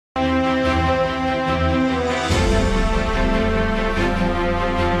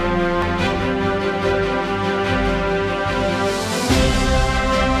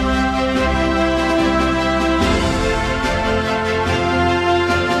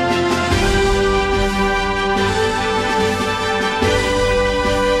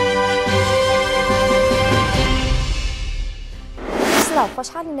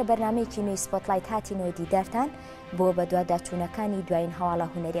خۆشحاڵین لە بەرنامەیەکی نوێی سپۆتلایت هاتینەوە دیدارتان بۆ بە دوواداچوونەکانی دوایین هەواڵە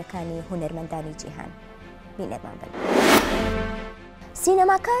هونەریەکانی هونەرمەندانی جیهان. بینەرمان بن.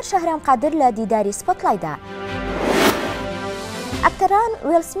 سینەماکار شەهرام قادر لە دیداری سپۆتلایتدا. ئەکتەران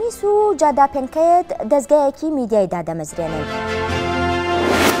ویل سمیث و جادا پێنکێت دەستگایەکی میدیایدا دەمەزرێنن.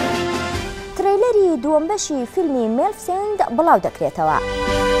 ترەیلەری دووەم بەشی فیلمی مێلفسێند بڵاو دەکرێتەوە.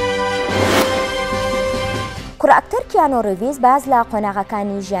 کوڕئەکتەر کیانۆ ریڤز باز لە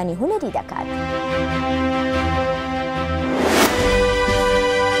قۆناغەکانی ژیانی هونەری دەکات.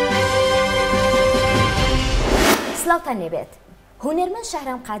 سڵاوتان لێبێت. هونەرمەند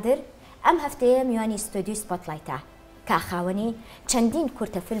شەهرام قادر ئەم هەفتەیە میوانی ستۆدیۆی سپۆتلایتە کە خاوەنی چەندین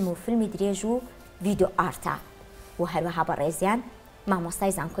کورتە فیلم و فیلمی درێژ و ڤیدیۆ ئارتە و هەروەها بەڕێزیان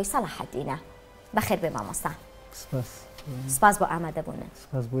مامۆستای زانکۆی سەلاحەدینە. بەخێر بێ مامۆستا. سپاس بۆ ئامادەبوونن.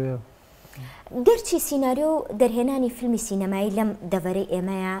 سپاس بۆیە. گەرچی سیناریۆ و دەرهێنانی فیلمی سینەمایی لەم دەڤەرەی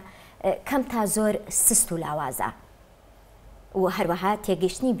ئێمەیە کەم تا زۆر سست و لاوازە و هەروەها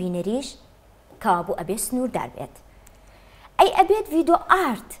تێگەیشتنی بینەریش کەوا بوو ئەبێ سنووردار بێت. ئەی ئەبێت ڤیدیۆ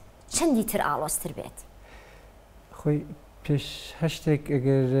ئارت چەندی تر ئاڵۆزتر بێت؟ خۆی پێش هەشتێک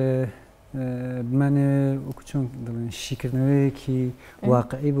ئەگەر بمانێ وەکو چۆن دەڵێن شیکردنەوەیەکی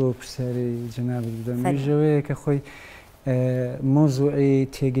واقعی بۆ پرسیاری جەنابەت بدەم. ژەوەیە کە خۆی مۆزوعی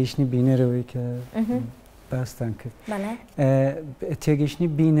تێگەیشتنی بینەرەوەی کە باستان کرد. تێگەیشتنی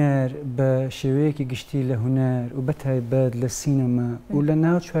بینەر بە شێوەیەکی گشتی لە هونەر و بەتایبەت لە سینەما و لە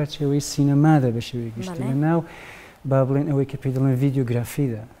ناو چوارچێوەی سینەمادا بە شێوەیە گشتی لە ناو با بڵێن ئەوەی کە پێی دەڵێن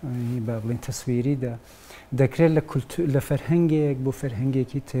ڤیدیۆگرافیدا با بڵێن تەسویریدا دەکرێت لە فەرهەنگێک بۆ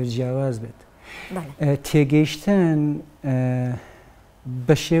فەرهەنگێکی تر جیاواز بێت. تێگەیشتن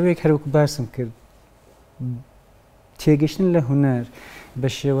بە شێوەیەک هەروەکو باسم کرد تێگەشتن لە هونەر بە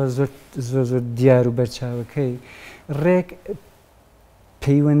شێوە زۆر دیار و بەرچاوەکەی ڕێک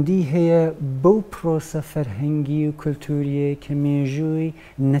پەیوەندی هەیە بەو پرۆسە فەرهەنگی و کولتوریە کە مێژووی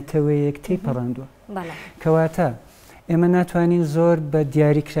نەتەوەیەک تێپەڕاندووە. کەواتە ئێمە ناتوانین زۆر بە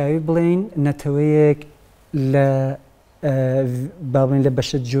دیاریکراوی بڵێین نەتەوەیەک لە با بڵێن لە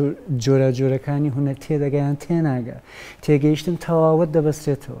بەشە جۆرە جۆرەکانی هونەر تێدەگەیان تێناگە. تێگەیشتن تەواوەت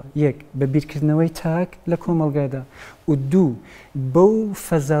دەبەسترێتەوە یەک بە بیرکردنەوەی تاک لە کۆمەڵگادا و دوو بەو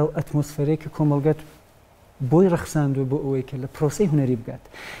فەزا و ئەتمۆسفەرەی کە کۆمەڵگات بۆی ڕەخساندووە بۆ ئەوەی کە لە پرۆسەی هونەری بگات.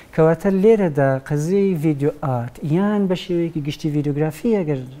 کەواتە لێرەدا قەزەی ڤیدیۆ ئارت یان بە شێوەیەکی گشتی ڤیدیۆگرافی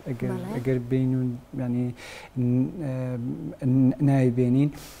ئەگەر بینون ینی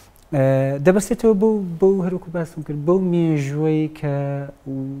نایبێنین دەبەستێتەوە بەو هەروکو باسم کرد بەو مێژوەی کە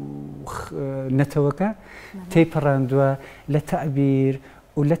نەتەوەکە تێپەڕاندووە لە تەعبیر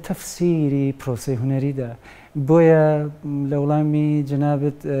و لە تەفسیری پرۆسەی هونەریدا. بۆیە لە وەڵامی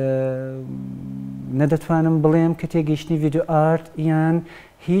جەنابەت نەدەتوانم بڵێم کە تێگەیشتنی ڤیدیۆ ئارت یان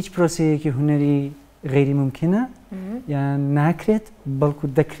هیچ پرۆسەیەکی هونەری غەیری ممکنە یان ناکرێت بەڵکو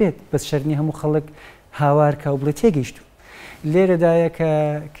دەکرێت بەس شەرنی هەموو خەڵک هاوارکە و بڵێ تێگەیشتوو. لێرەدایە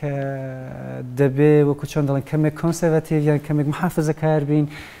کە دەبێ وەکو چۆن دەڵێن کەمێک کۆنسەڤەتیڤ یان کەمێک محافظەکار بین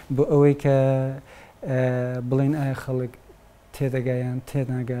بۆ ئەوەی کە بڵێن ئایا خەڵک تێدەگایان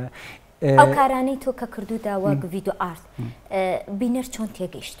تێناگا. ئەو کارانەی تۆ کە کردوودا وەک ڤیدیۆ ئارت بینەر چۆن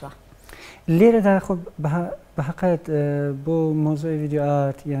تێگەیشتووە؟ لێرەدا خۆ بە حەقەت بۆ مۆزۆی ڤیدیۆ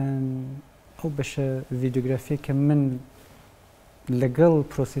ئارت یان ئەو بەشە ڤیدیۆگرافی کە من لەگەڵ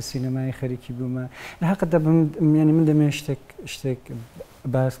پرۆسی سینەمای خەریکی بوومە لە حەقەتدا ینی من دەمێ شتێک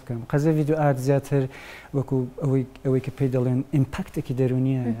باس بکەم. قەزە ڤیدیۆ ئارت زیاتر وەکو ئەوەی کە پێی دەڵێن ئیمپاکتێکی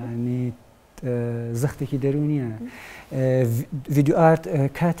دەرونیە ینی زەختێکی دەرونیە. ڤیدیۆ ئارت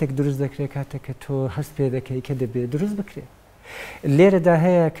کاتێک دروست دەکرێت کاتێک کە تۆ هەست پێ دەکەی کە دەبێت دروست بکرێت. لێرەدا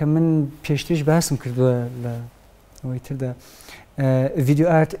هەیە کە من پێشتریش باسم کردووە لە ئەوەی تردا ڤیدیۆ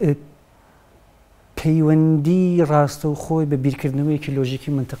ئارت پەیوەندی ڕاستە و خۆی بە بیرکردنەوەیەکی لۆژیکی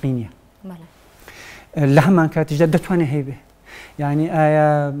منتەقی نییە. لە هەمان کاتیشدا دەتوانێت هەیبێ. یعنی ئایا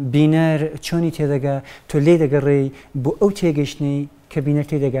بینەر چۆنی تێدەگا تۆ لێ دەگەڕێی بۆ ئەو تێگەیشتنەی کە بینەر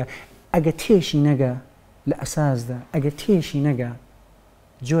تێدەگا ئەگە تێشی نەگا لە ئەساسدا ئەگە تێشی نەگا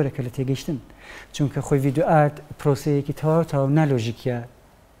جۆرەکە لە تێگەیشتن. چونکە خۆی ڤیدیۆ ئارت پرۆسەیەکی تەواو نالۆژیکە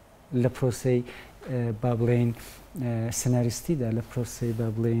لە پرۆسەی با بڵێن سەناریستیدا لە پرۆسەی با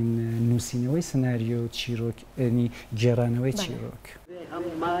بڵێن نووسینەوەی سەناریۆ و چیرۆک ئەنی گێڕانەوەی چیرۆک.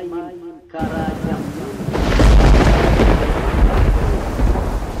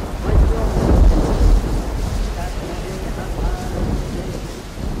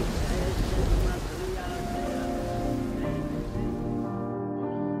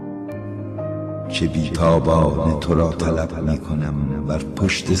 چه بیتابانه تو را طلب می کنم بر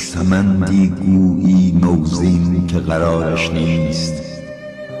پشت سمندی گویی نوزین که قرارش نیست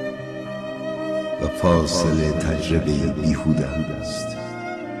و فاصله تجربه بیهوده است.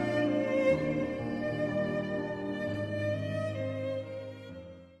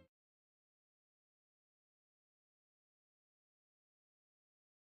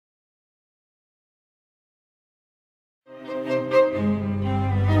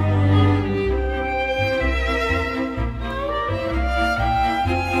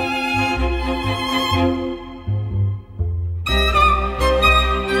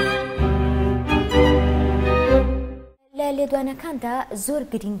 لێدوانەکاندا زۆر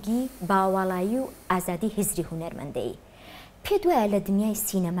گرنگی باوەڵایی و ئازادی هیزری هونەرمەندەیی پێت وایە لە دنیای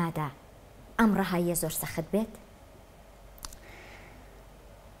سینەمادا ئەم ڕەهاییە زۆر سەخت بێت؟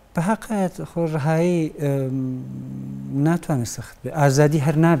 بە حەقیقەت خۆ ڕەهایی ناتوانێت سەخت بێت. ئازادی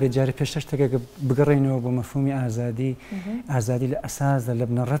هەر نابێت. جارە پێشتر تەگە بگەڕێنەوە بۆ مەفهومی ئازادی، ئازادی لە ئەساسدا لە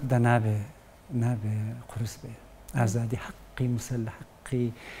بنەڕەتدا نابێ قورس بێ. ئازادی حەقی مسەل لە حەقی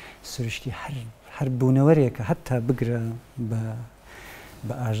سروشتی هەر بوونەوەرێکە هەتا بگرە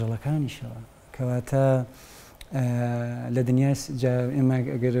بە ئاژەڵەکانیشەوە. کەواتە لە دنیای ئێمە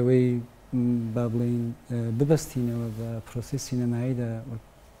ئەگەرەوەی با بڵین ببەستینەوە بە پرۆسی سینەماییدا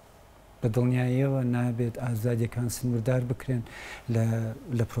بە دڵنیاییەوە نابێت ئازادیەکان سنووردار بکرێن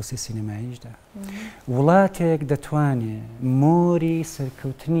لە پرۆسی سینەماییشدا. وڵاتێک دەتوانێت مۆری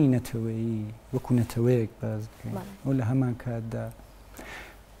سەرکەوتنی نەتەوەیی وەکو نەتەوەیەک باز بکەین و لە هەمان کاتدا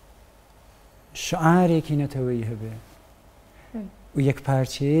شعارێکی نەتەوەیی هەبێ و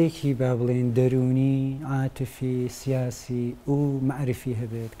یەکپارچەیەکی با بڵێن دەرونی عاتفی سیاسی و معرفی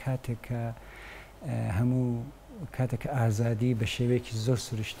هەبێت کاتێکە ئازادی بە شێوەیەکی زۆر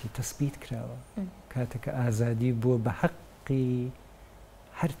سروشتی تەسبیت کراوە، کاتێکە ئازادی بووە بە حەقی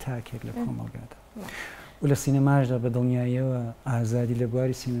هەر تاکێک لە کۆمەڵگادا و لە سینەماشدا بە دڵنیاییەوە ئازادی لە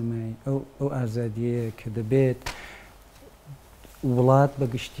بواری سینەمایی ئەو ئازادیەیە کە دەبێت وڵات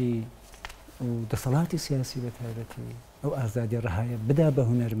بەگشتی و دەسەڵاتی سیاسی بە تایبەتی ئەو ئازادی ڕەهایە بدا بە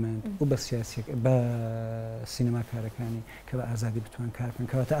هونەرمەند و بە بە سینەماکارەکانی کە بە ئازادی بتوان کار بکەن.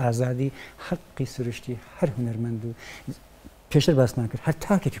 کەواتە ئازادی حەقی سروشتی هەر هونەرمەند و پێشتر باس ناکرد هەر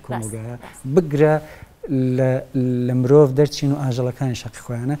تاکێکی کۆمەلگایە بگرە لە مرۆڤ دەرچین و ئاژەڵەکانی شەقی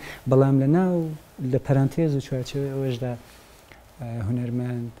خۆیانە، بەڵام لە ناو لە پەرانتێز و چوارچێوەی ئەوەشدا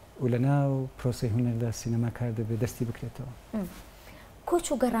هونەرمەند و لە ناو پرۆسی هونەردا سینەماکار دەبێت دەستی بکرێتەوە. کۆچ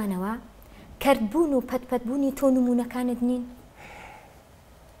و گەڕانەوە کەرتبوون و پەتپەتبوونی تۆ نمونونەکانت نین؟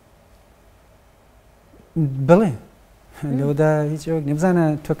 بڵێ لەوەدا هیچ ئەوەک نەبزانە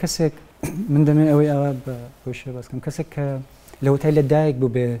تۆ کەسێک من دەمێ ئەوەی ئاوا بۆ شێ باس بکەم کەسێک کە لەوەتای لە دایک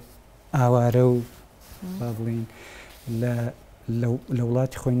بوو بێ ئاوارە و با بڵین لە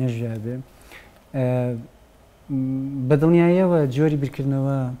وڵاتی خۆی نەژیا بێ بە دڵنیاییەوە جۆری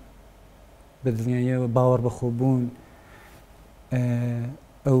بیرکردنەوە بە دڵنیاییەوە باوەڕ بەخۆبوون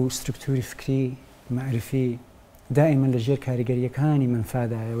ئەو سترکتوری فکری معرفی دائما لە ژێر کاریگەریەکانی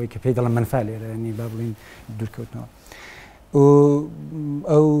منفادایەوەی کە پێی دەڵم منفا لێرەنی با بڵین دوورکەوتنەوە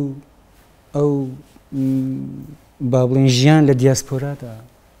ئەو با بڵین ژیان لە دیاسپۆرادا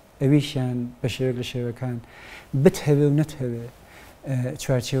ئەویشیان بە شێوەیەک لە شێوەکان بتهەوێ و نەتهەوێ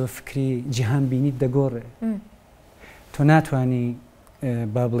چوارچێوە فکری جیهان بینیت دەگۆڕێ. تۆ ناتوانی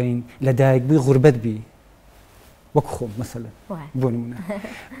با بڵین لە دایکبووی غوربەت بی وەکو خۆم مەسەلەن بۆ نمونە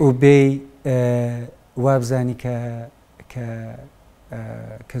و بێی وابزانی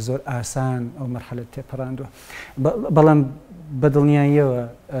کە زۆر ئاسان ئەو مەرحەلە تێپەڕاندووە، بەڵام بە دڵنیاییەوە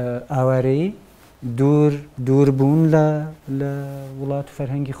ئاوارەیی دووربوون لە وڵات و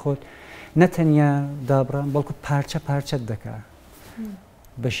فەرهەنگی خۆت نەتەنیا دابڕان بەڵکو پارچە پارچەت دەکا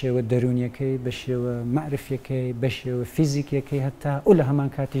بە شێوە دەرونیەکەی بە شێوە معرفیەکەی بە شێوە فیزیکیەکەی هەتا و لە هەمان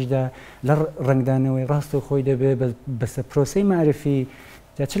کاتیشدا لە ڕنگدانەوەی ڕاست و خۆی دەبێت بەسە پرۆسەی معرفی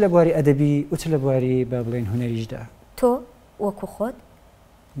چ لە بواری ئەدەبی و چ لە بواری با بڵێن هونەریشدا. تۆ وەکو خۆت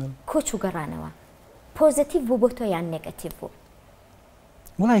کۆچ و گەڕانەوە پۆزیتیڤ بوو بۆ تۆ یان نێگەتیڤ بوو؟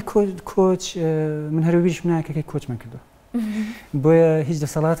 وڵای کۆچ من هەرویش مناکەکەی کۆچمان کردووە بۆیە هیچ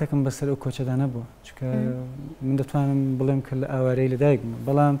دەسەڵاتێکم بەسەر ئەو کۆچەدا نەبووە چکە من دەتوانم بڵێم کە لە ئاوارەی لە دایکم،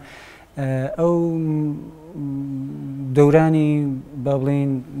 بەڵام ئەو دەورانی با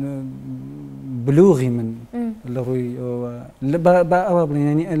بڵێن بلوغی من لە ڕووی ئەوە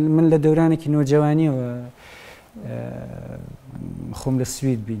بڵێن من لە دەورانێکی نۆجەوانیەوە خۆم لە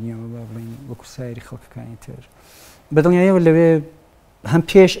سوید بینیەوە با بڵێن وەکو سایری خەڵکەکانی تر بەدڵنیاییەوە لەوێ هەم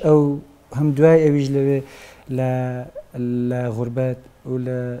پێش ئەو هەم دوای ئەویش لەوێ لە غوربەت و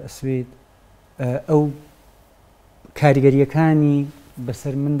لە سوید ئەو کاریگەریەکانی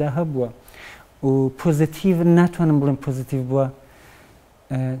بەسەر مندا هەبووە و پۆزیتیڤ ناتوانم بڵێم پۆزیتیڤ بووە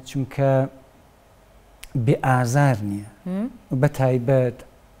چونکە بێ ئازار نییە بە تایبەت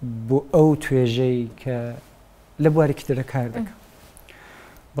بۆ ئەو توێژەی کە لە بوارێکی ترە کار دەکەم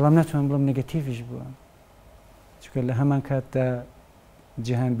بەڵام ناتوانم بڵم نگەتیڤش بووە چونکە لە هەمان کاتدا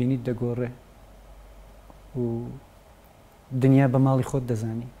جیهان بینیت دەگۆڕێ و دنیا بە ماڵی خۆت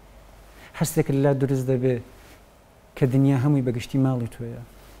دەزانی هەر شتێک لەلا دروست دەبێت کە دنیا هەمووی بەگشتی ماڵی تۆیە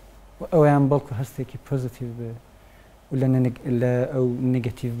و ئەویان بەڵکو هەستێکی پۆزیتیڤ بێ و لە ئەو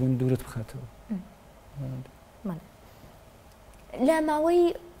نگەتیڤ بوون دوورت بخاتەوە لە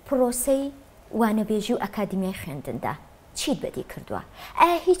ماوەی پرۆسەی وانەبێژی و ئەکادمیای خوێندندا چیت بەدی کردووە؟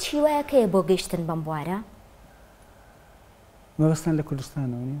 ئایا هیچ هیوایەکەیە بۆ گەیشتن بەم بوارە؟ مەبەستان لە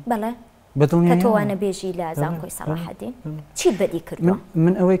کوردستانەوە نیە؟ بەڵێ بەدڵنیام کە تۆ وانەبێژی لە زانکۆی سەلاحەدین چیت بەدی کردووە؟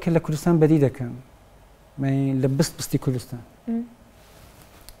 من ئەوەی کە لە کوردستان بەدی دەکەم لە بستی کوردستان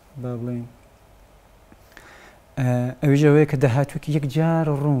با بڵێن ئەویش ئەوەیە کە داهاتووکی یەک جار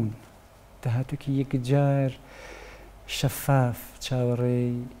ڕوون داهاتووکی یەک جار شەفاف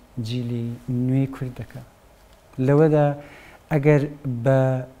چاوەڕێی جیلی نوێی کورد دەکە لەوەدا ئەگەر بە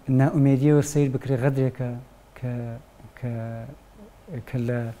نائومێدیەوە سیر بکرێ غەدرێکە کە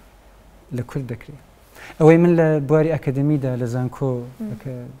لە کورد دەکرێت ئەوەی من لە بواری ئەکەدەمیدا لە زانکۆ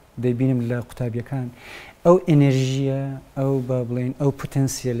دەیبینم لە قوتابیەکان ئەو ئێنەرژیە ئەو با بڵێن ئەو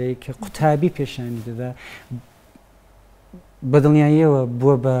پوتەنسیەلەی کە قوتابی پێشانی دەدا بەدڵنیاییەوە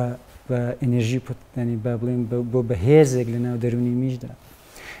بووە بە ئێنەرژی پوتانی با بڵێن بۆ بەهێزێک لە ناو دەرونی میشدا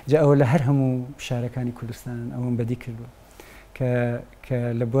جا ئەوە لە هەر هەموو شارەکانی کوردستان ئەوم بەدی کردووە کە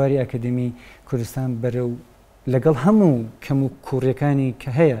لە بواری ئەکەدمی کوردستان بەرەو لەگەڵ هەموو کەم و کوڕیەکانی کە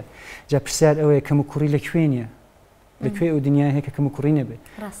هەیە جا پرسیار ئەوەیە کەم و کوڕی لە کوێنیە لەکوێ ئەو دنیای هەیە کە کەم و کوڕی نەبێ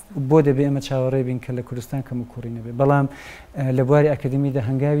بۆ دەبێ ئەمە چاوەڕێ بین کە لە کوردستان کەم و کوڕی نەبێ بەڵام لە بواری ئەکەدمیدا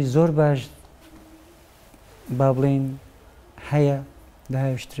هەنگاوی زۆر باش با بڵێن هەیە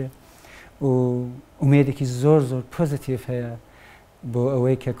داهێشترێ و ئومێدێکی زۆر پۆزیتیڤ هەیە بۆ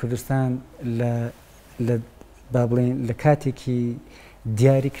ئەوەی کە کوردستان لە با بڵێن لە کاتێکی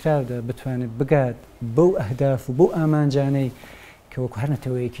دیاریکراودا بتوانێت بگات بەو ئەهداف و بەو ئامانجانەی کە وەکو هەر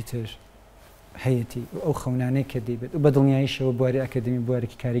نەتەوەیەکی تر هەیەی ئەو خەونانەی کە دەیبێت و بە دڵنیاییشەوە بواری ئەکەدمی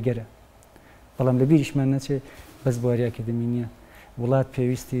بوارێکی کاریگەرە بەڵام لە بیریشمان نەچێت بەس بواری ئەکەدمی نییە وڵات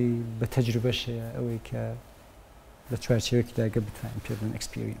پێویستی بە تەجروبەشەیە ئەوەی کە لە چوارچێوەیەکیدا گە بتوانین پێ بڵێن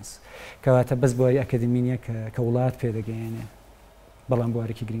ئەکسپیرینس کەواتە بەس بواری ئەکەدمی نییە کە وڵات پێدەگەیەنێ بەڵام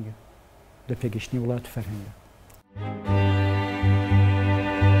بوارێکی گرنگە لە پێگەشتنی وڵات و فەرهەنگە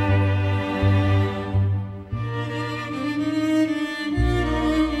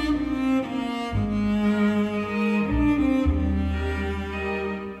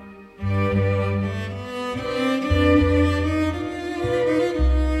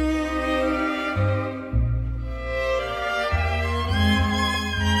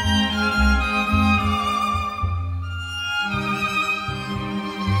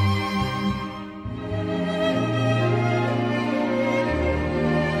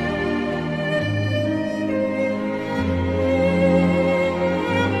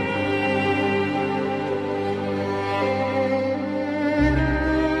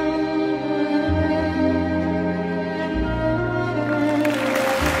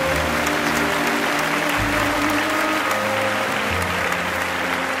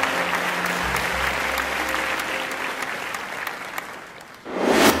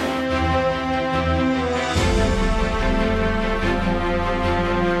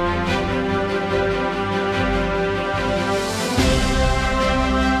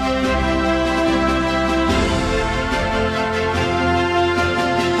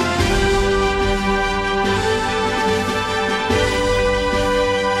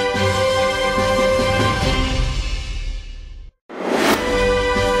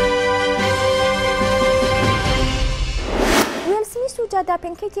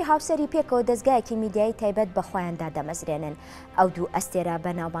داپێنکەیتی هاوسەری پێکەوە دەستگایەکی میدیایی تایبەت بە خۆیاندا دەمەزرێنن ئەو دوو ئەستێرە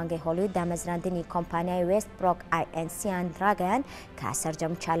بە ناوبانگەی هۆلیوود دامەزراندنی کۆمپانیای وێست بڕۆک ئایئەنسییان ڕاگەیان کە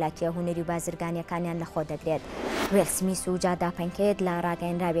سەرجەم چالاکیە هونەری و بازرگانیەکانیان لەخۆ دەگرێت وێل سمیس و جاداپێنکەیت لە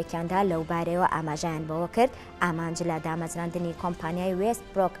ڕاگەیەنراوێکیاندا لەو بارەوە ئاماژیان بەوە کرد ئامانج لە دامەزراندنی کۆمپانیای وێست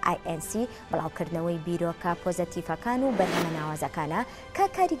بڕۆک ئایئەنسی بڵاوکردنەوەی بیرۆکە پۆزەتیفەکان و بەرهەمە ناوازەکانە کە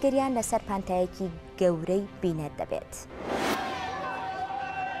کاریگەریان لەسەر پانتایەکی گەورەی بینەر دەبێت.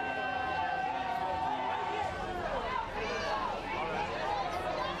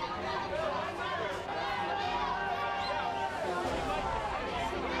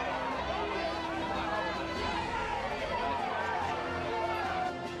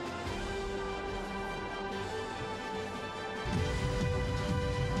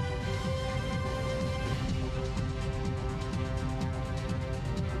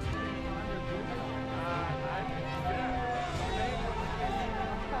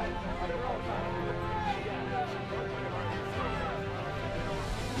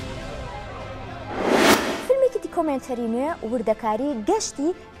 کۆمنتەری نوێ وردەکاری گەشتی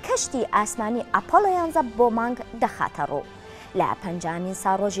کەشتی ئاسمانی ئەپۆلۆ 11 بۆ مانگ دەخاتە ڕوو. لە 50مین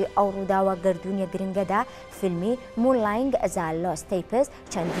ساڕۆژی ئەو ڕووداوە گردونیە گرنگەدا فیلمی مونلاینگ ذا لۆست تیپس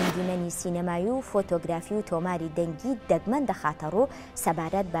چەندین دیمەنی سینەمایی و فۆتۆگرافی و تۆماری دەنگی دەگمەن دەخاتە ڕوو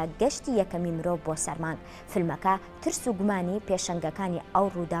سەبارەت بە گەشتی یەکەمی مرۆڤ بۆ سەرمانگ. فیلمەکە ترس و گومانی پێشەنگەکانی ئەو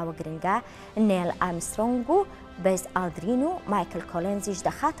ڕووداوە گرنگە نیل ئارمسترۆنگ و بەز ئالدرین و مایکل کۆلێنزیش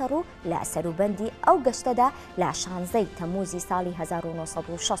دەخاتە ڕوو لە سەروبەندی ئەو گەشتەدا لە 16 تەمووزی ساڵی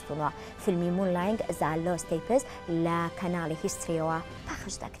 1969. فیلمی مونلاینگ ذا لۆست تیپس لە کەناڵی هیستریەوە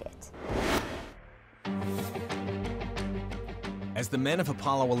پەخش دەکرێت. As the men of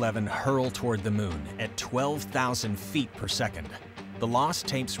Apollo 11 hurl toward the moon at 12,000 feet per second, the lost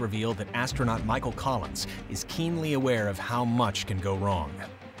tapes reveal that astronaut Michael Collins is keenly aware of how much can go wrong,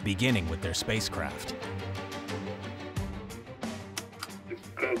 beginning with their spacecraft. The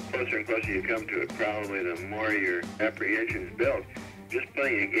closer and closer you come to it, probably the more your apprehensions build. Just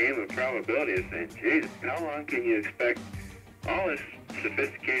playing a game of probability is saying, geez, how long can you expect all this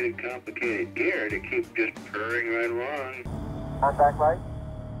sophisticated, complicated gear to keep just purring right along? Contact light.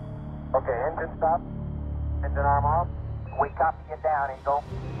 Okay, engine stop. Engine arm off. We copy you down, Eagle.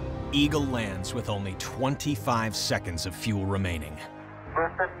 Eagle lands with only 25 seconds of fuel remaining.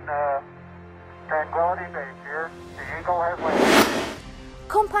 Houston, Tranquility Base here. The Eagle has landed.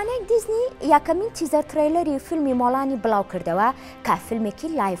 کۆمپانیای دیزنی یەکەمین تیزەر ترێلەری فیلمی مۆڵانی بڵاو کردەوە کە فیلمێکی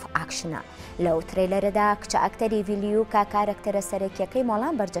لایف ئاکشنە. لەو ترێلەرەدا کچە ئەکتەری ڤیلیو کە کارەکتەرە سەرەکیەکەی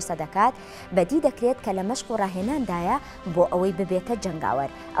مۆڵان بەرجەسە دەکات بەدی دەکرێت کە لە مەشق و ڕاهێناندایە بۆ ئەوەی ببێتە جەنگاوەر.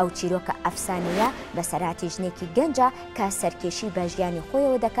 ئەو چیرۆکە ئەفسانەیە بەسەراتی ژنێکی گەنجە کە سەرکێشی بە ژیانی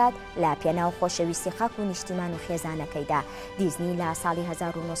خۆیەوە دەکات لە پێناو خۆشەویستی خاک و نیشتیمان و خێزانەکەیدا. دیزنی لە ساڵی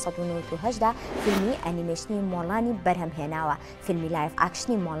 1998دا فیلمی ئەنیمێشنی مۆڵانی بەرهەمهێناوە. فیلمی لایف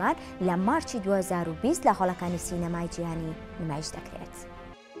ئاکشنی مۆڵان لە مارچی 2020 لە هۆڵەکانی سینەمای جیهانی نمایش دەکرێت.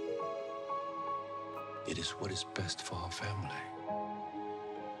 It is what is best for our family.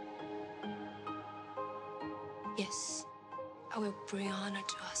 Yes, I will bring honor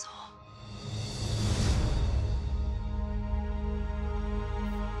to us all.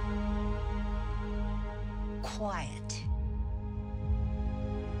 Quiet.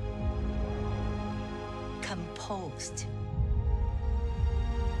 Composed.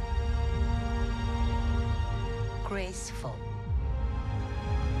 Graceful.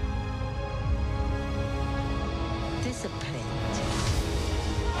 Disciplined.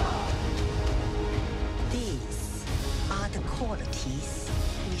 These are the qualities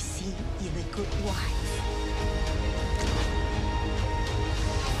we see in a good wife.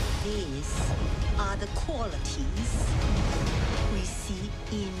 These are the qualities we see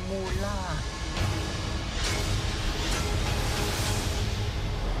in Mulan.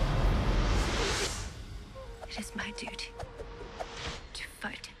 It is my duty to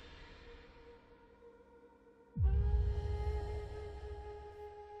fight.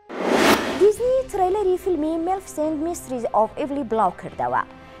 دیزنی ترێلەری فیلمی مێلفیسنت میستریز ئۆف ئیڤلی بڵاو کردەوە.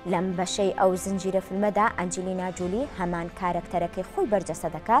 لەم بەشەی ئەو زنجیرە فیلمەدا ئەنجلینا جولی هەمان کارەکتەرەکەی خۆی بەرجەسە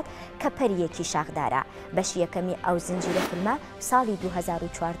دەکات کە پەریەکی شاخدارە. بەشی یەکەمی ئەو زنجیرە فیلمە ساڵی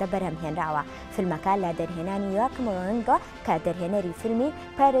 2014 بەرهەمهێنراوە. فیلمەکە لە دەرهێنانی یاکم ڕۆنگە کە دەرهێنەری فیلمی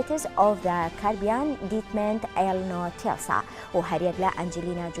پایرەتس ئۆف دە کاربیان دیتمنت ئێلنۆ تێلسا و هەرێک لە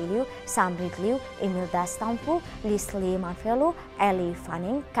ئەنجلینا جولی و سام ریدلی و ئیمیلدا ستامپ و لیسلی مانفێل و ئێلی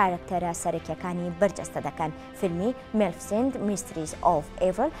فانینگ کارەکتەرە سەرەکیەکانی بەرجەستە دەکەن. فیلمی مێلفیسنت میستریز ئۆف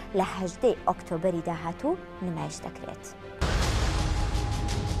ئیڤل لە 18 ئۆکتۆبەری داهاتوو نمایش دەکرێت.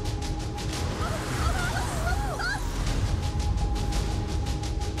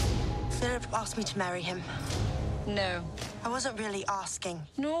 Philip asked me to marry him. No, I wasn't really asking.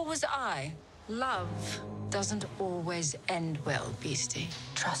 nor was I. Love doesn't always end well, Beastie.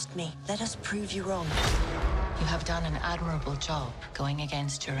 Trust me. Let us prove you wrong. You have done an admirable job going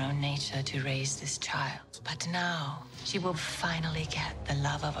against your own nature to raise this child. But now, she will finally get the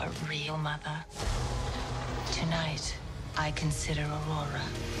love of a real mother. Tonight, I consider Aurora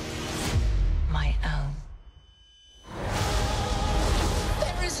my own.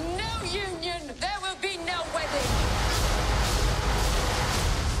 There is no union. There will be no wedding.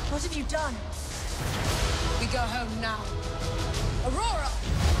 What have you done? We go home now. Aurora!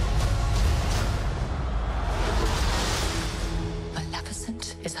 Maleficent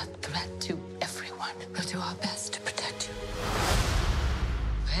is a threat to everyone. We'll do our best to protect you.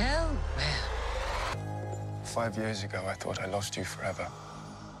 Well, well. 5 years ago, I thought I lost you forever.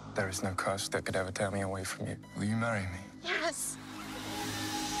 There is no curse that could ever tear me away from you. Will you marry me? Yes.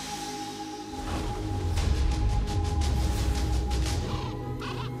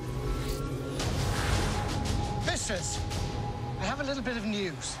 Sisters, I have a little bit of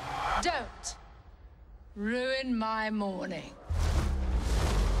news. Don't ruin my morning.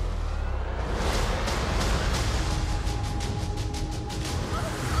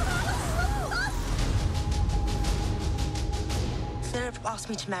 Philip asked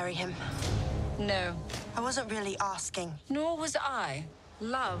me to marry him. No. I wasn't really asking. Nor was I.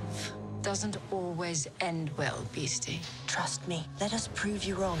 Love doesn't always end well, Beastie. Trust me. Let us prove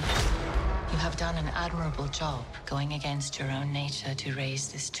you wrong. You have done an admirable job going against your own nature to raise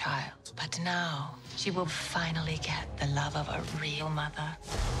this child. But now, she will finally get the love of a real mother.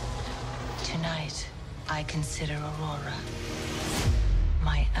 Tonight, I consider Aurora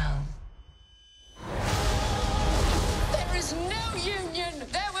my own. There is no union.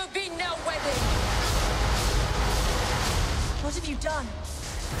 There will be no wedding. What have you done?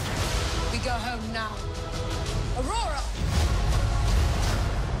 We go home now. Aurora!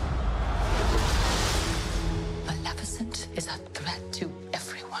 Maleficent is a threat to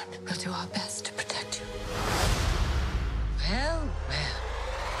everyone. We'll do our best to protect you. Well, well.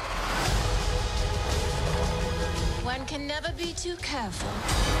 One can never be too careful.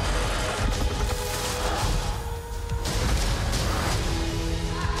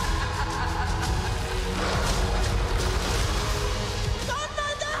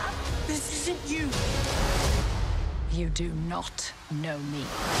 This isn't you. You do not know me.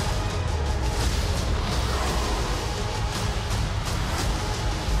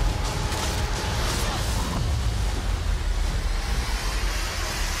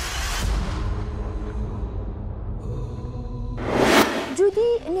 جودی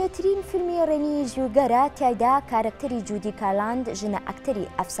نێترین فیلمی ڕێنی ژوورگەرە تایدا کارکتەری جودی کالاند ژنە ئەکتەری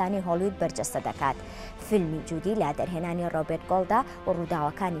ئەفسانەی هۆلیوود بەرجەستە دەکات. فیلمی جودی لا دەرهێنانی ڕۆبێرت گۆڵدا و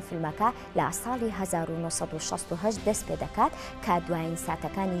ڕووداوەکانی فیلمەکە لە ساڵی 1968 دەست پێ دەکات کە دوایین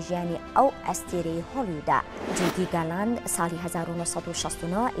ساتەکانی ژیانی ئەو ئەستێرەی هۆلیوودا. جودی گالاند ساڵی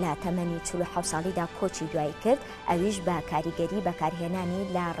 1969 لە تەمەنی 47 ساڵیدا کۆچی دوایی کرد، ئەویش بە کاریگەری بەکارهێنانی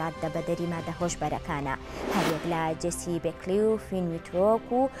لە ڕاددەبەدەری مادە هۆشبەرەکانە. هەرێک لە جێسی بێکلی و فین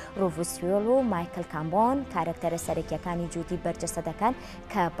ویترۆک و ڕۆڤوسیۆل و مایکل کامبۆن کارکتەرە سەرەکیەکانی جودی بەرجەستە دەکەن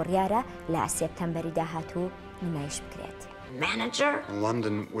کە بڕیارە لە سێپتەمبەری داهاتوو نمایش بکرێت. Manager?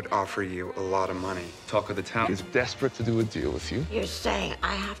 London would offer you a lot of money. Talk of the town is desperate to do a deal with you. You're saying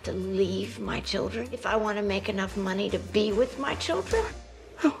I have to leave my children if I want to make enough money to be with my children?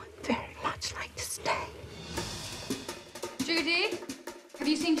 I would very much like to stay. Judy? Have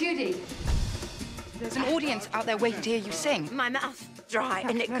you seen Judy? There's an audience out there waiting to hear you sing. My mouth's dry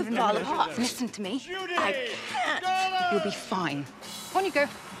and it could fall apart. Listen to me. Judy! I can't. You'll be fine. On you go.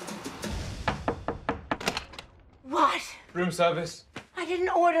 What? Room service. I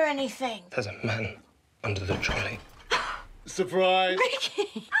didn't order anything. There's a man under the trolley. Surprise! Ricky!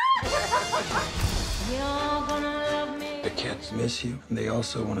 You're gonna love me. The kids miss you, and they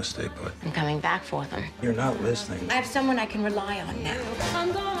also want to stay put. I'm coming back for them. You're not listening. I have someone I can rely on now. I'm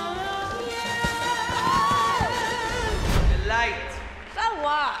gonna love you. The light. So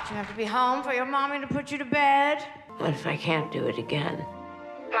what? You have to be home for your mommy to put you to bed? What if I can't do it again?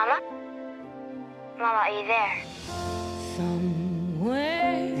 Mama? Mama, are you there?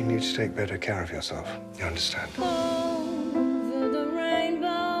 Somewhere. You need to take better care of yourself. You understand? Over the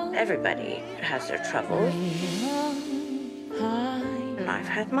rainbow. Everybody has their troubles. And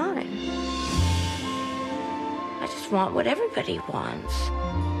I've had mine. I just want what everybody wants.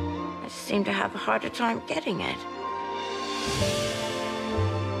 I just seem to have a harder time getting it.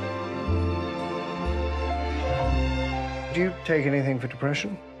 Do you take anything for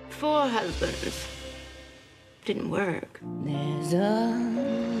depression? 4 husbands. Didn't work. There's a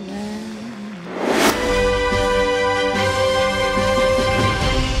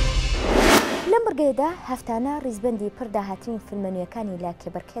لەم بڕگەیەدا هەفتانە ڕیزبەندی پڕ داهاترین فیلمە نوێیەکانی لە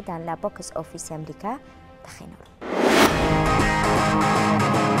کێبەرکێدان لە بۆکس ئۆفیسی ئەمریکا دەخێنەوە.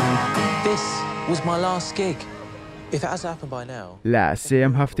 This was my last gig. If it has happened by now. لە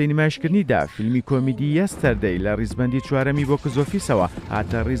سێەم هەفتەی نمایشکردنیدا فیلمی کۆمیدی یەستەردەی لە ڕیزبەندی 4ەمی بۆکس ئۆفیسەوە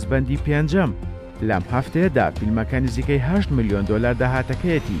هاتە ڕیزبەندی 5ەم. لەم هەفتەیەدا فیلمەکە نزیکەی 8 میلیۆن دلار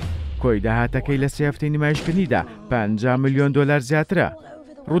داهاتەکەیەتی. کۆی داهاتەکەی لە سێ هەفتەی نمایشکردنیدا 50 میلیۆن دلار زیاترە.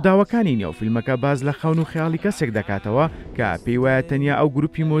 ڕووداوەکانی نێو فیلمەکە باز لە خەون و خیاڵی کەسێک دەکاتەوە کە پێی وایە تەنیا ئەو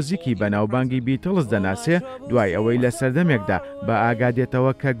گروپی مۆزیکی بە ناوبانگی بیتڵز دەناسێ دوای ئەوەی لە سەردەمێکدا بە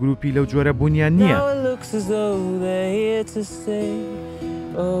ئاگادێتەوە کە گروپی لەو جۆرە بوونیان نییە.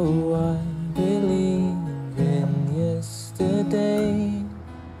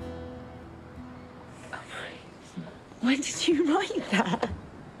 When did you write that?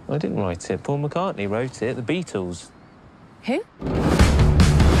 I didn't write it. Paul McCartney wrote it. The Beatles. Who?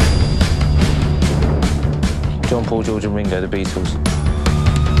 John John, Paul, George and Ringo, the Beatles.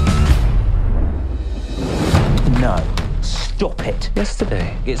 No. Stop it.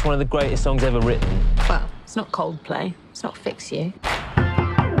 Yesterday. It's one of the greatest songs ever written. Well, it's not Coldplay. It's not Fix You.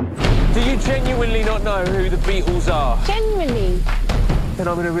 Do you genuinely not know who the Beatles are? Genuinely. Then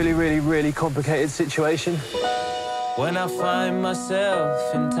I'm in a really, really, really complicated situation. When I find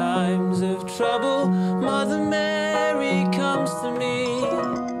myself in times of trouble, Mother Mary comes to me.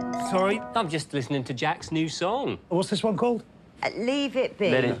 Sorry, I'm just listening to Jack's new song. What's this one called? Leave It Be.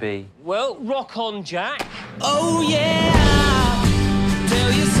 Let it be. Well, rock on, Jack. Oh, yeah, I'll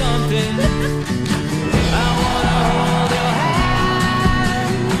tell you something. I wanna hold your hand.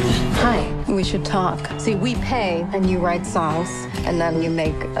 Hi, we should talk. See, we pay and you write songs, and then you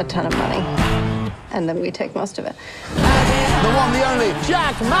make a ton of money. And then we take most of it. The one, the only,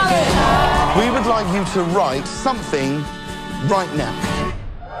 Jack Mallet! We would like you to write something right now.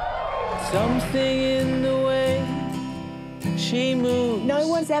 Something in the way she moves. No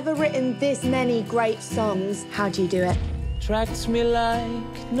one's ever written this many great songs. How do you do it? Attracts me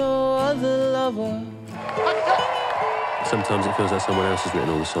like no other lover. Sometimes it feels like someone else has written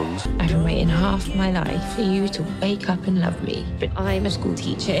all the songs. I've been waiting half my life for you to wake up and love me. But I'm a school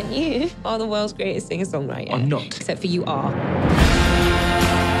teacher and you are the world's greatest singer-songwriter. I'm not. Except for you are.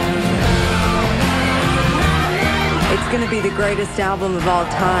 It's going to be the greatest album of all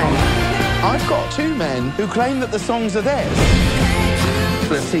time. I've got two men who claim that the songs are theirs.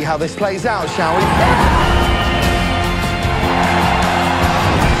 Let's see how this plays out, shall we?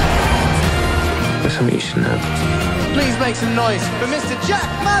 There's something you should know. Please make some noise for Mr. Jack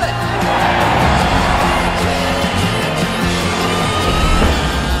Mallet!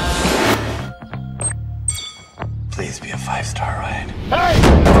 Please be a 5-star ride. Hey!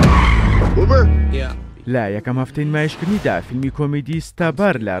 Uber? Yeah. لا یەکەم هەفتەی نمایشکردنیدا فیلمی کۆمیدی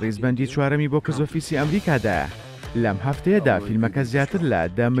ستابەر لە ڕیزبەندی چوارەمی بۆکس ئۆفیسی ئەمریکادایە. لەم هەفتەیەدا فیلمەکە زیاتر لە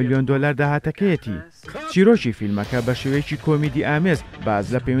 $10 ملیۆن داهاتەکەیەتی. چیرۆکی فیلمەکە بە شێوەیەکی کۆمیدی ئامێز باز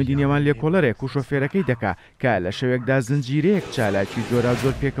لە پەیوەندی نێوان لێکۆڵەرێک و شۆفێرەکەی دەکا کە لە شەوێکدا زنجیرەیەک چالاکی جۆرا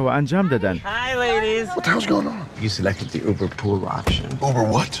زۆر پێکەوە ئەنجام دەدەن. Hi, ladies. What the hell's going on? You selected the Uber pool option. Uber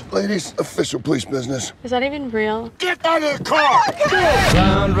what? Ladies, official police business. Is that even real? Get out of the car!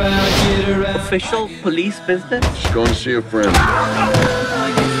 Round, round, get around. Official police business? Just going to see a friend.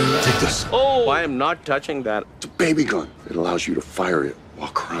 Take this. Oh, I am not touching that. It's a baby gun. It allows you to fire it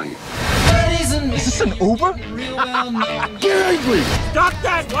while crying. Is this an Uber? Get angry! Stop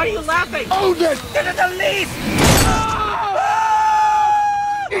that! Why are you laughing? Oh, that! Get to the lease!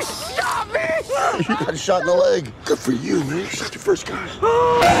 He shot me! You got shot in the leg. Good for you, man. You shot your first guy.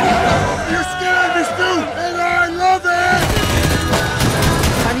 You're scaring me, Stu! And I love it!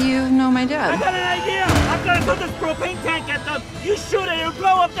 How do you know my dad? I got an idea! I'm gonna put this propane tank at them! You shoot it, it'll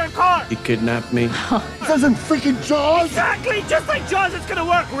blow up their car! He kidnapped me. This isn't freaking Jaws! Exactly! Just like Jaws, it's gonna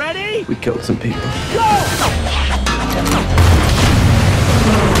work! Ready? We killed some people. Go!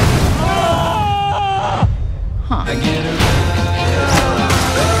 Huh.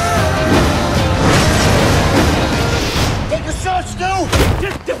 Take a shot, Stu!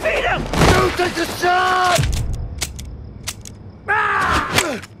 Just defeat him! Stu, take a shot!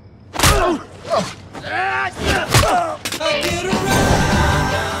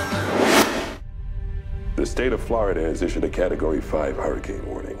 The state of Florida has issued a Category 5 hurricane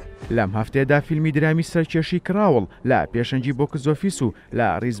warning. لەم هەفتەیەدا فیلمی درامی سەرکێشی کراوڵ لە پێشەنگی بۆکس ئۆفیس و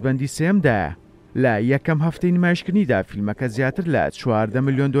لە ڕیزبەندی سێمدایە. لە یەکەم هەفتەی نمایشکردنیدا فیلمەکە زیاتر لە $14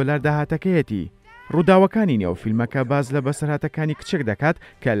 ملیۆن داهاتەکەیەتی. ڕووداوەکانی نێو فیلمەکە باز لە بەسەرهاتەکانی کچێک دەکات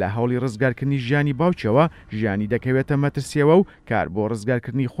کە لە هەوڵی ڕزگارکردنی ژیانی باوکیەوە ژیانی دەکەوێتە مەترسیەوە و کار بۆ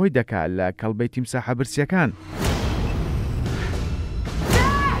ڕزگارکردنی خۆی دەکات لە کەڵبەی تیمساح برسیەکان.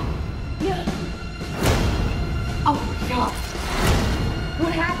 Oh, God.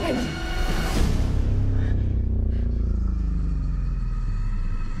 What happened?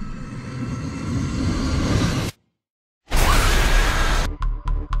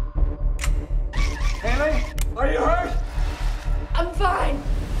 Haley, are you hurt? I'm fine.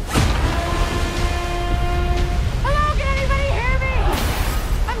 Hello, can anybody hear me?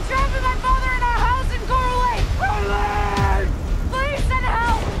 I'm trapped with my father in our house in Coral Lake. Please send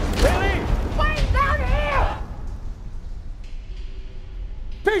help. Haley! Wait, down here.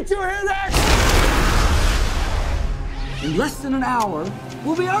 Pete, you hear that? In less than an hour,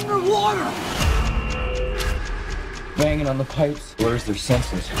 we'll be underwater. Banging on the pipes. Where's their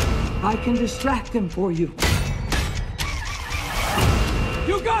senses? I can distract them for you.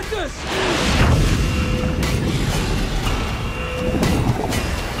 You got this!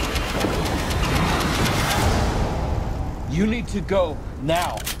 You need to go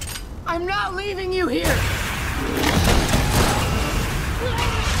now. I'm not leaving you here.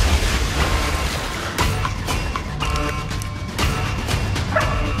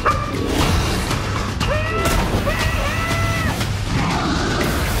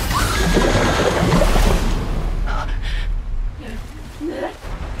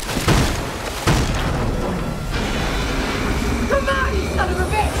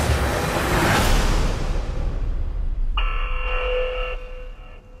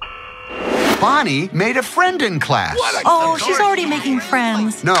 Bonnie made a friend in class. Oh, she's already making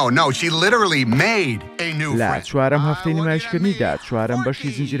friends. No, she literally made a new لە friend. چوارەم هەفتەی نمایشکردنیدا چوارەم بەشی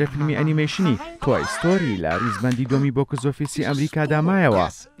زنجیرە فیلمی ئەنیمەیشنی تۆی ستۆری لە ریزبەندی دۆمی بۆکس ئۆفیسی ئەمریکادا مایەوە.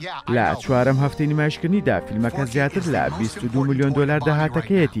 لە چوارەم هەفتەی نمایشکردنیدا فیلمەکە زیاتر لە 22 ملیۆن دلار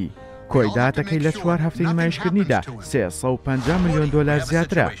داهاتەکەیەتی. کۆی داهاتەکەی لە چوار هەفتەی نمایشکردنیدا 350 ملیۆن دلار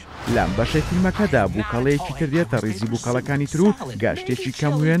زیاترە. لەم بەشەی فیلمەکەدا بووکەڵەیەکی تردێتە ڕیزی بووکەڵەکانی تر و گاشتێکی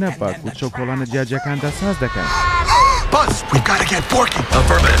کەم وێنە بە کوچە و کۆڵانە جیاجەکاندا ساز دەکەن. Buzz, we've got to get Forky.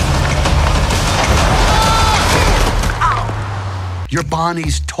 Affirmative. You're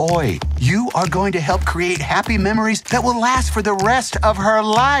Bonnie's toy. You are going to help create happy memories that will last for the rest of her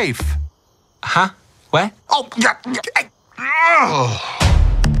life. Huh? What? Oh, yeah.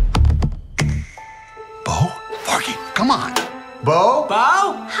 Bo? Forky, come on. Bo? Bo?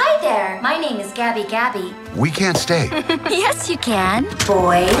 Hi there. My name is Gabby. We can't stay. Yes, you can.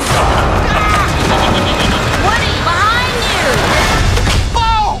 Boys. Woody, behind you! Bo!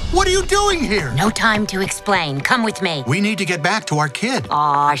 What are you doing here? No time to explain. Come with me. We need to get back to our kid.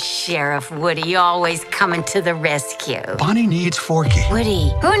 Aw, Sheriff Woody, always coming to the rescue. Bonnie needs Forky. Woody,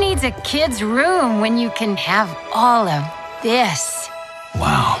 who needs a kid's room when you can have all of this?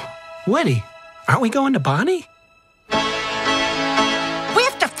 Wow. Woody, aren't we going to Bonnie? We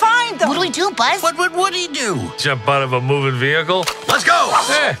have to find them. What do we do, Buzz? What would Woody do? Jump out of a moving vehicle? Let's go!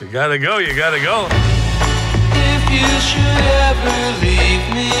 Yeah, you gotta go, you gotta go. If you should ever leave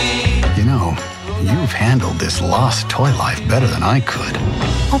me. You know, you've handled this lost toy life better than I could.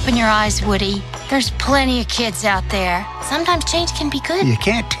 Open your eyes, Woody. There's plenty of kids out there. Sometimes change can be good. You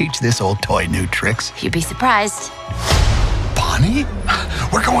can't teach this old toy new tricks. You'd be surprised. Bonnie?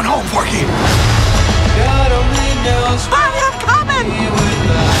 We're going home, Forky! God only knows. Bonnie, I'm coming!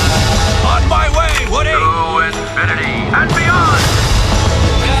 On my way, Woody! To infinity and beyond!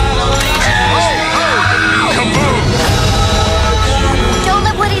 Don't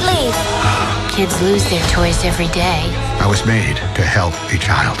let Woody leave. Kids lose their toys every day. I was made to help a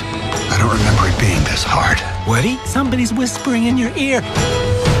child. I don't remember it being this hard. Woody, somebody's whispering in your ear.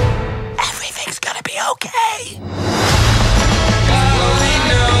 Everything's gonna be okay. God only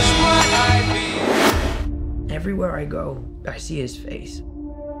knows what I feel. Everywhere I go, I see his face.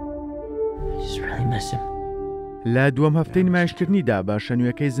 I just really miss him. لە دووەم هەفتەی نمایشکردنیدا بە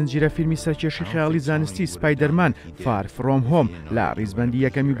شەنوێکەی زنجیرە فیلمی سەرکێشی خەیاڵی زانستی سپایدەرمان فار فرۆم هۆم لە ڕیزبەندی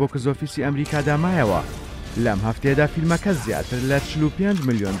یەکەمی بۆکس ئۆفیسی ئەمریکادا مایەوە. لەم هەفتەیەدا فیلمەکە زیاتر لە 45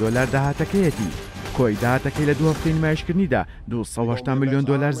 ملیۆن دلار داهاتەکەیەتی. کۆی داهاتەکەی لە دوو هەفتەی نمایشکردنیدا 280 ملیۆن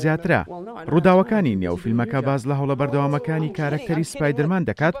دلار زیاترە. ڕووداوەکانی نێو فیلمەکە باز لە هەوڵە بەردەوامەکانی کارەکتەری سپایدەرمان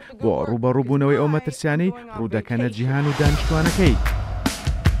دەکات بۆ ڕوبەڕووبوونەوەی ئەو مەترسیانەی ڕوودەکەنە جیهان و دانیشتوانەکەی.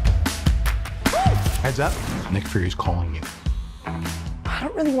 Heads up. Nick Fury's calling you. I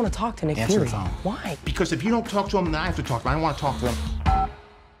don't really want to talk to Nick Answer Fury. the phone. Why? Because if you don't talk to him, then I have to talk to him. I don't want to talk to him.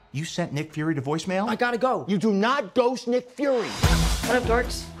 You sent Nick Fury to voicemail? I gotta go. You do not ghost Nick Fury. What up,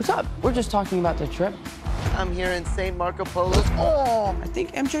 dorks? What's up? We're just talking about the trip. I'm here in St. Marco Polo's. Oh, I think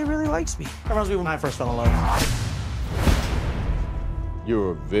MJ really likes me. that reminds me when I first fell in love.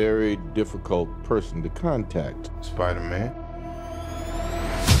 You're a very difficult person to contact, Spider-Man.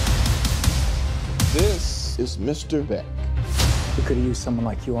 This is Mr. Beck. We could have used someone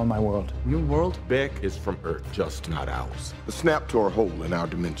like you on my world. Your world? Beck is from Earth, just not ours. The snap tore a hole in our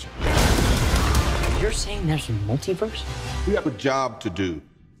dimension. You're saying there's a multiverse? We have a job to do,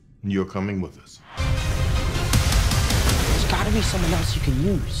 and you're coming with us. There's gotta be someone else you can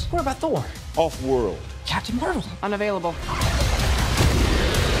use. What about Thor? Off-world. Captain Marvel. Unavailable.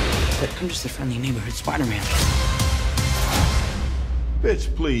 But I'm just a friendly neighborhood Spider-Man. Bitch,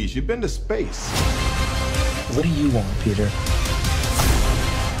 please, you've been to space. What do you want, Peter?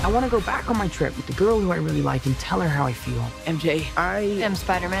 I want to go back on my trip with the girl who I really like and tell her how I feel. MJ, I am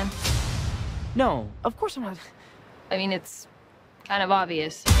Spider-Man. No, of course I'm not. I mean, it's kind of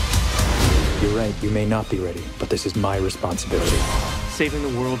obvious. You're right, you may not be ready, but this is my responsibility. Saving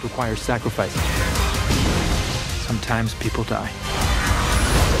the world requires sacrifice. Sometimes people die.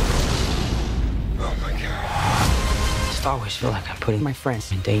 Oh my God. I just always feel like I'm putting my friends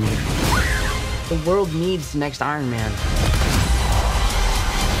in danger. The world needs the next Iron Man.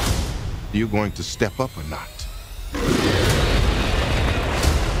 You going to step up or not?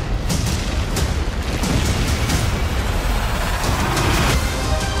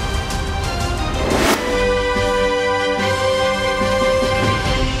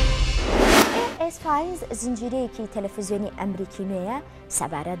 هاينز زنجیرەیەکی تەلەڤیزیۆنی ئەمریکی نوێیە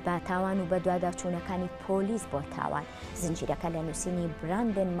سەبارەت بە تاوان و بە دواداچوونەکانی پۆلیس بۆ تاوان. زنجیرەکە لە نووسینی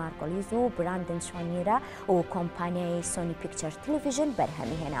براندن مارگۆلیز و براندن شۆنیرە و کۆمپانیای سۆنی پیکچەر تەلەڤیژن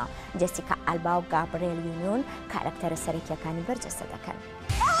بەرهەمی هێنا. جەسیکا ئەلبا و گابریێل یونیۆن کارەکتەرە سەرەکیەکانی بەرجەستە دەکەن.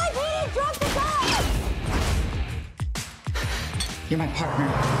 You're my partner.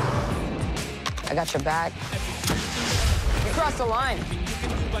 I got your back. You crossed the line.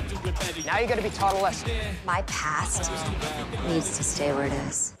 Now you gotta be taught a lesson. My past needs to stay where it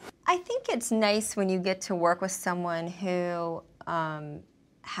is. I think it's nice when you get to work with someone who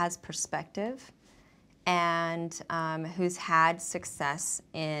has perspective and who's had success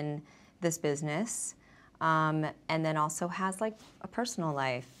in this business, and then also has like a personal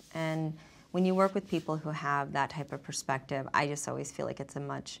life. And when you work with people who have that type of perspective, I just always feel like it's a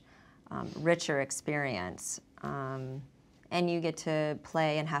much richer experience. And you get to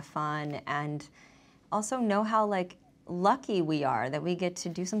play and have fun and also know how like lucky we are that we get to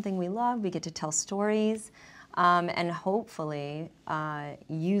do something we love, we get to tell stories, and hopefully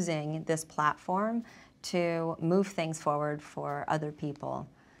using this platform to move things forward for other people.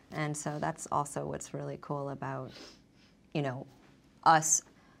 And so that's also what's really cool about, you know, us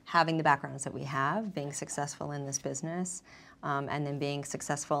having the backgrounds that we have, being successful in this business, and then being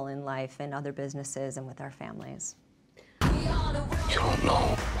successful in life in other businesses and with our families. You don't know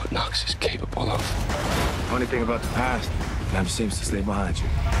what Knox is capable of. Funny thing about the past, it never seems to stay behind you.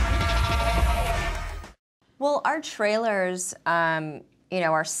 Well, our trailers, you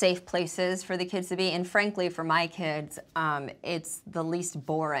know, are safe places for the kids to be, and frankly, for my kids, it's the least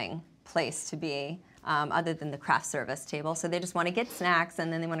boring place to be, other than the craft service table. So they just want to get snacks, and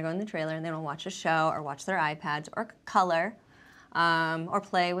then they want to go in the trailer, and they want to watch a show, or watch their iPads, or color, or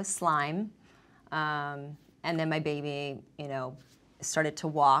play with slime. And then my baby, you know, started to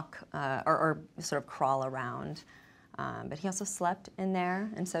walk or sort of crawl around. But he also slept in there,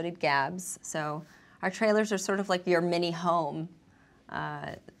 and so did Gabs. So our trailers are sort of like your mini home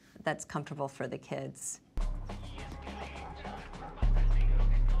that's comfortable for the kids.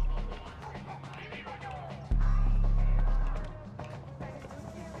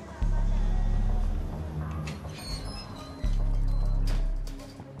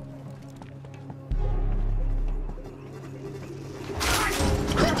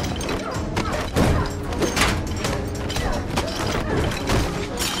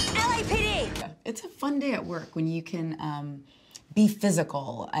 It's a fun day at work when you can be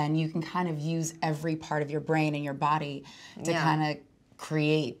physical and you can kind of use every part of your brain and your body to kind of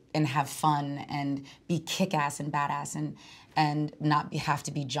create and have fun and be kick-ass and badass and not have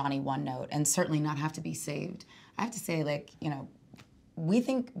to be Johnny One Note and certainly not have to be saved. I have to say, like, you know, we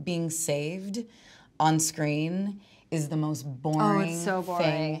think being saved on screen is the most boring,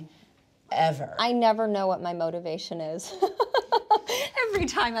 thing ever. I never know what my motivation is. Every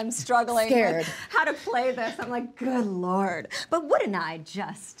time I'm struggling with how to play this, I'm like, good Lord. But wouldn't I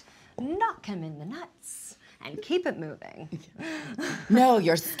just knock him in the nuts and keep it moving? No,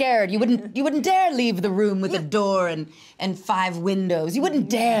 you're scared. You wouldn't dare leave the room with a door and 5 windows. You wouldn't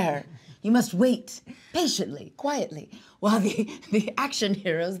dare. You must wait patiently, quietly, while the action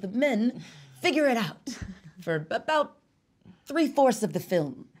heroes, the men, figure it out for about 3/4 of the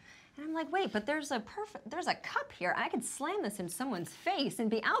film. And I'm like, wait, but there's a cup here. I could slam this in someone's face and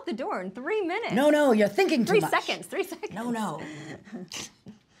be out the door in 3 minutes. No, you're thinking too much. 3 seconds. No.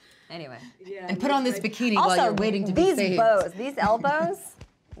 Anyway. Yeah, and put on this bikini also, while you're waiting to be saved. These bows, these elbows,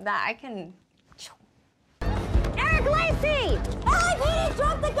 that I can... Eric Lacey! LAPD,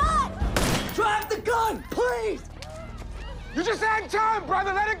 drop the gun! Drop the gun, please! You just had time,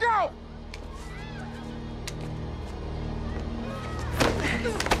 brother. Let it go!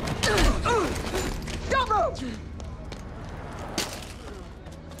 Don't move!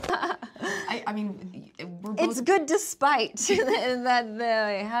 I mean, we're both... It's good despite that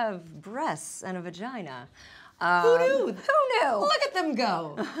they have breasts and a vagina. Who knew? Who knew? Look at them go.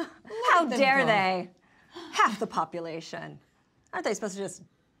 How dare they? Half the population. Aren't they supposed to just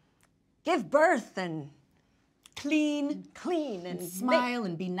give birth and clean and smile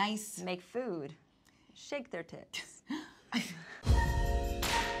and be nice? Make food. Shake their tits.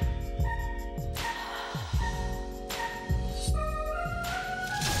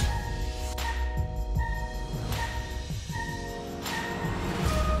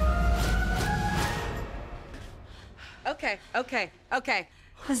 Okay.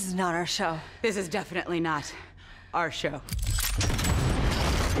 This is not our show. This is definitely not our show.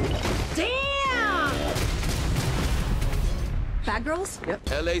 Damn! Bad Girls? Yep.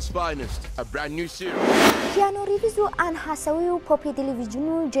 LA's finest, a brand new series. کیانو ریویز و ئان هاسەوی و پۆپی تەلەڤیزیۆن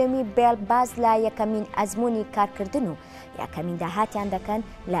و جێمی بێل باز لە یەکەمین ئەزموونی کارکردن و یەکەمین داهاتیان دەکەن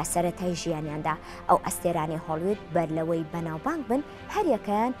لە سەرەتای ژیانیاندا ئەو ئەستێرانی هۆلیوود بەر لەوەی بەناوبانگ بن هەر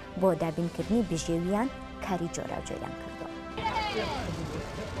یەکەیان بۆ دابینکردنی بژێویان کاری جۆراوجێیان کردووە.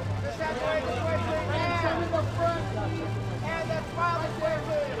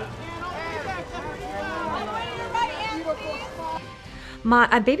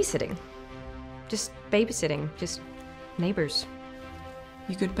 I'm babysitting. Just babysitting. Just neighbors.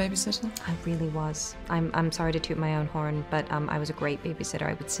 You good babysitter? I really was. I'm sorry to toot my own horn, but I was a great babysitter.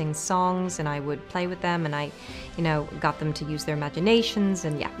 I would sing songs and I would play with them and I, got them to use their imaginations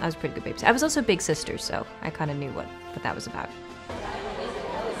and yeah, I was a pretty good babysitter. I was also a big sister, so I kind of knew what that was about.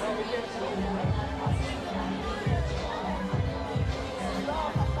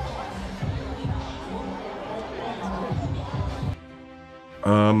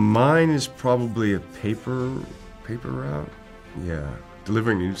 Mine is probably a paper route. Yeah,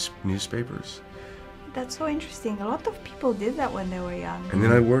 delivering newspapers. That's so interesting. A lot of people did that when they were young. And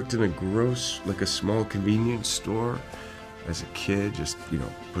then I worked in a small convenience store as a kid, just,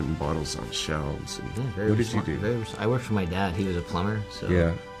 putting bottles on shelves. And what did you do? I worked for my dad. He was a plumber, so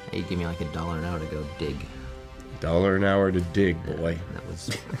yeah. He'd give me like $1 an hour to go dig. $1 an hour to dig, boy. That was...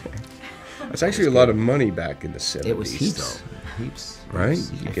 That's actually a lot of money back in the 70s. It was heaps. Right?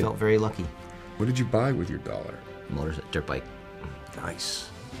 I felt very lucky. What did you buy with your $1? Dirt bike. Nice.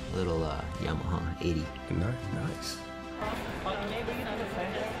 A little Yamaha 80. Nice.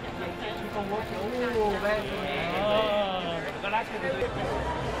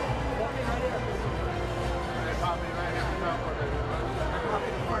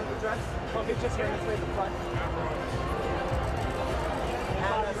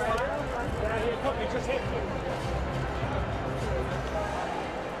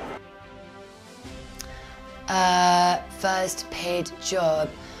 First paid job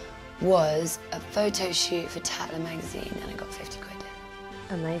was a photo shoot for Tatler magazine and I got 50 quid.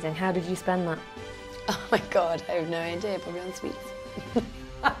 Amazing. How did you spend that? Oh my God, I have no idea, probably on sweets.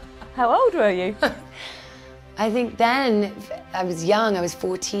 How old were you? I think then, I was young, I was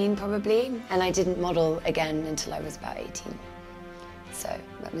 14 probably, and I didn't model again until I was about 18. So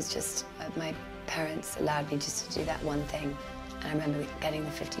that was just, my parents allowed me just to do that one thing. And I remember getting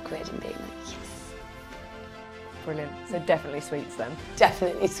the 50 quid and being like, yes. Brilliant. So definitely sweets then.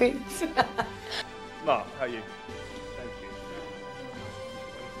 Definitely sweets. Mark, how are you? Thank you.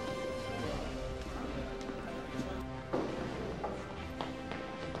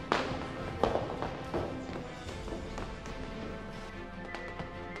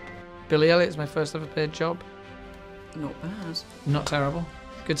 Billy Elliot's my first ever paid job. Not bad. Not terrible.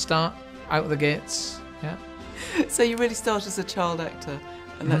 Good start. Out of the gates. Yeah. So you really started as a child actor,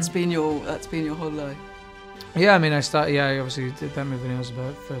 and that's been your whole life. Yeah, I mean, I obviously did that movie when I was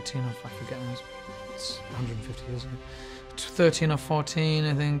about 13 or I forget, it's 150 years ago. 13 or 14,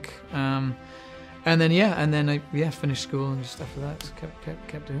 I think. And then I finished school and just after that just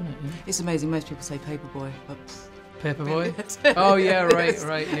kept doing it. Yeah. It's amazing. Most people say paperboy, but Paperboy? Oh yeah,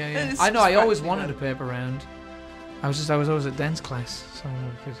 right, yeah. I know. I always wanted a paper round. I was always at dance class, so I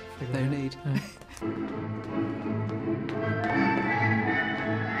could figure it out. No need.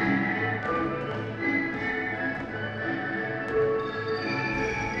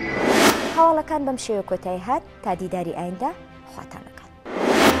 هەواڵەکان بەم شێوە کۆتایی هات تا دیداری ئایندا خواتانەکە.